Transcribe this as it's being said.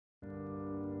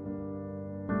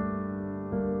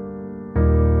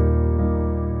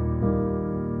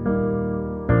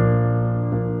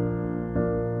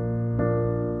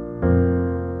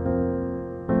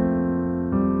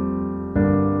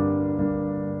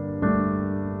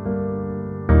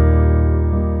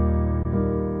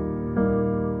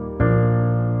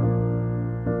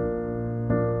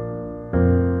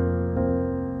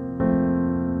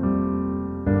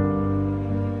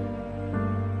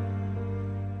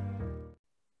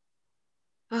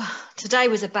Today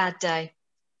was a bad day.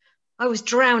 I was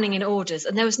drowning in orders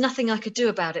and there was nothing I could do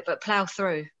about it but plough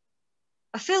through.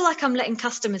 I feel like I'm letting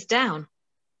customers down.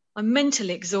 I'm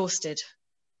mentally exhausted.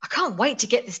 I can't wait to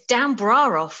get this damn bra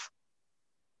off.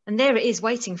 And there it is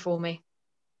waiting for me.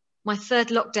 My third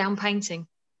lockdown painting.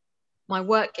 My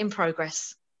work in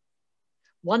progress.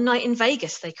 One night in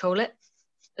Vegas, they call it.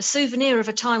 A souvenir of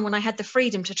a time when I had the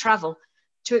freedom to travel,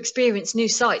 to experience new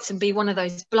sights and be one of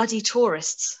those bloody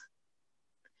tourists.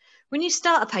 When you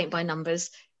start a paint by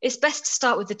numbers, it's best to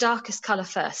start with the darkest colour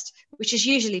first, which is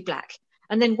usually black,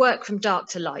 and then work from dark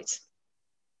to light.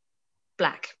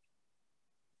 Black.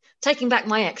 Taking back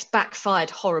my ex backfired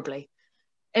horribly.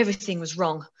 Everything was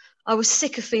wrong. I was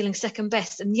sick of feeling second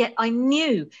best, and yet I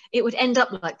knew it would end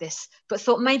up like this, but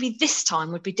thought maybe this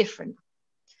time would be different.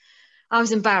 I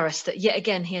was embarrassed that yet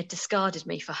again he had discarded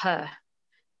me for her.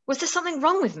 Was there something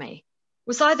wrong with me?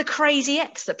 Was I the crazy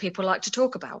ex that people like to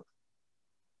talk about?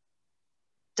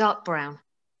 Dark brown.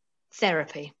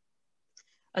 Therapy.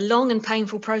 A long and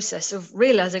painful process of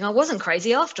realising I wasn't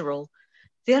crazy after all.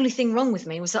 The only thing wrong with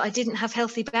me was that I didn't have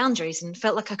healthy boundaries and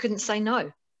felt like I couldn't say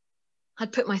no.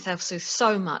 I'd put myself through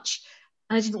so much,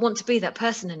 and I didn't want to be that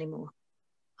person anymore.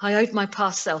 I owed my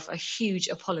past self a huge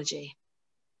apology.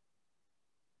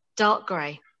 Dark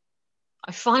grey.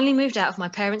 I finally moved out of my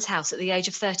parents' house at the age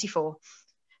of 34.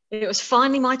 It was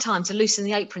finally my time to loosen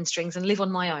the apron strings and live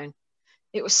on my own.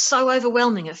 It was so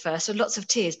overwhelming at first, with lots of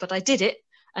tears, but I did it,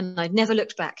 and I never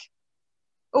looked back.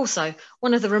 Also,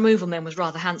 one of the removal men was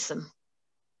rather handsome.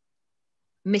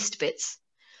 Missed bits.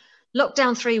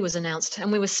 Lockdown 3 was announced,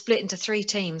 and we were split into 3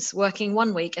 teams, working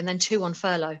 1 week and then 2 on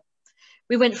furlough.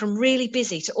 We went from really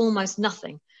busy to almost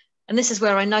nothing, and this is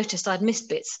where I noticed I'd missed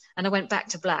bits, and I went back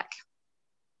to black.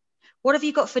 What have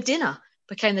you got for dinner?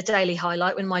 Became the daily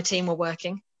highlight when my team were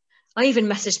working. I even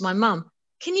messaged my mum,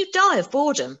 can you die of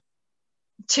boredom?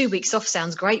 2 weeks off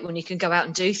sounds great when you can go out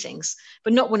and do things,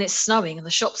 but not when it's snowing and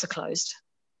the shops are closed.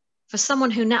 For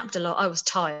someone who napped a lot, I was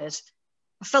tired.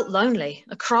 I felt lonely.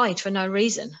 I cried for no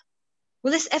reason.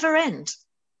 Will this ever end?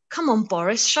 Come on,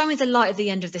 Boris, show me the light at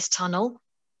the end of this tunnel.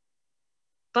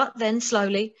 But then,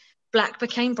 slowly, black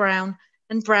became brown,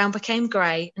 and brown became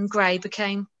grey, and grey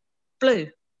became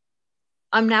blue.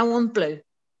 I'm now on blue.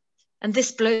 And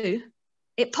this blue,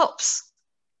 it pops.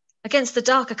 Against the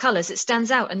darker colours, it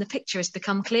stands out and the picture has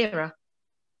become clearer.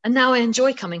 And now I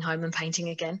enjoy coming home and painting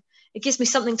again. It gives me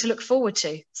something to look forward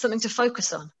to, something to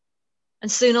focus on.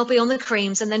 And soon I'll be on the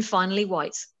creams and then finally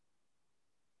white.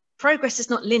 Progress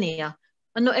is not linear,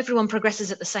 and not everyone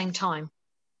progresses at the same time.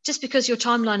 Just because your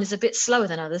timeline is a bit slower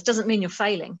than others doesn't mean you're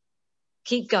failing.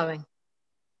 Keep going.